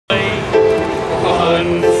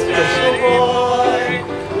one special boy,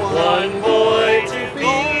 one boy to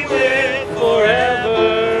be with forever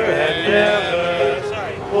and ever.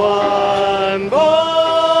 One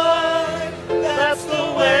boy, that's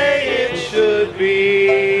the way it should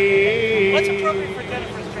be. What's appropriate for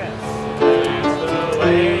Jennifer's dress? That's the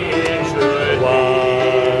way it should be.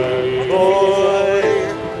 One boy,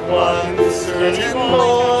 one certain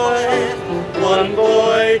boy, one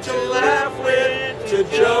boy to laugh with, to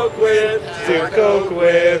joke with, to cope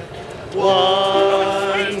with.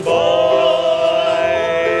 One boy,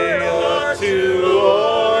 or two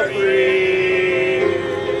or three.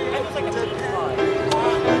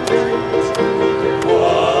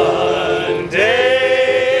 One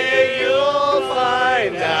day you'll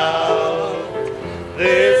find out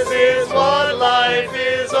this is what life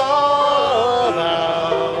is all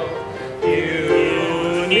about.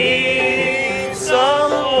 You need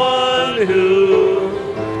someone who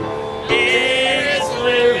is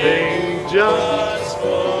living just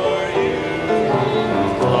for you.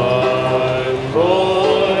 One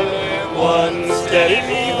boy, one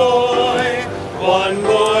steady boy, one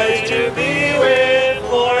boy to be with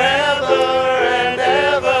forever and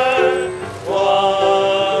ever.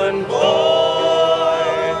 One boy,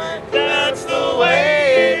 that's the way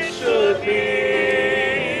it should be.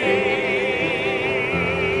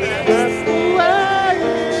 That's the way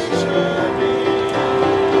it should be.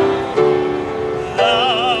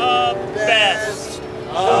 The best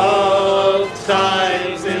of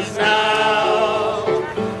times is now.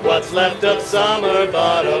 What's left of summer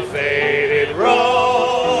but a faded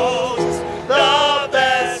rose. The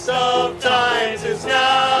best of times is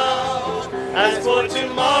now. As for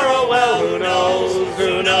tomorrow, well, who knows,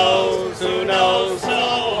 who knows, who knows. So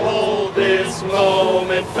hold this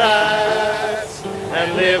moment fast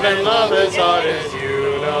and live and love as hard as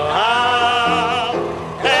you know how.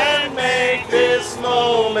 And make this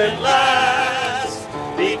moment last,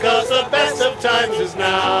 because the best of times is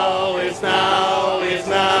now, is now, is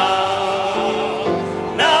now.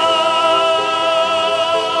 Now,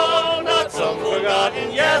 not some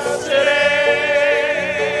forgotten yesterday.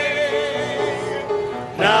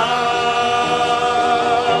 Now,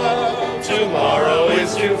 tomorrow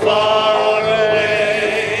is too far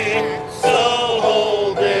away. So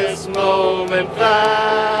hold this moment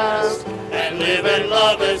fast and live and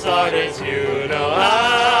love as hard as you know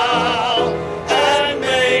how. And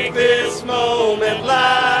make this moment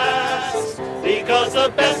last, because the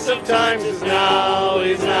best of times is now,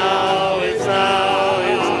 is now, is now,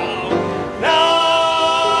 is now.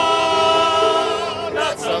 Now,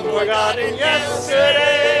 not some forgotten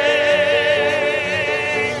yesterday.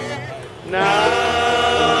 Now,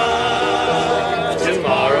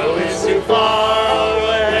 tomorrow is too far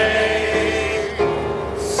away.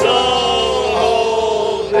 So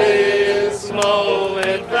hold this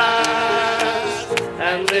moment fast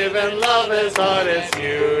and live and love as hard as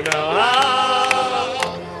you know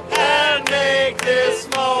how. And make this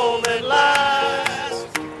moment last,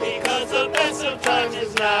 because the best of times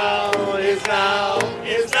is now, is now.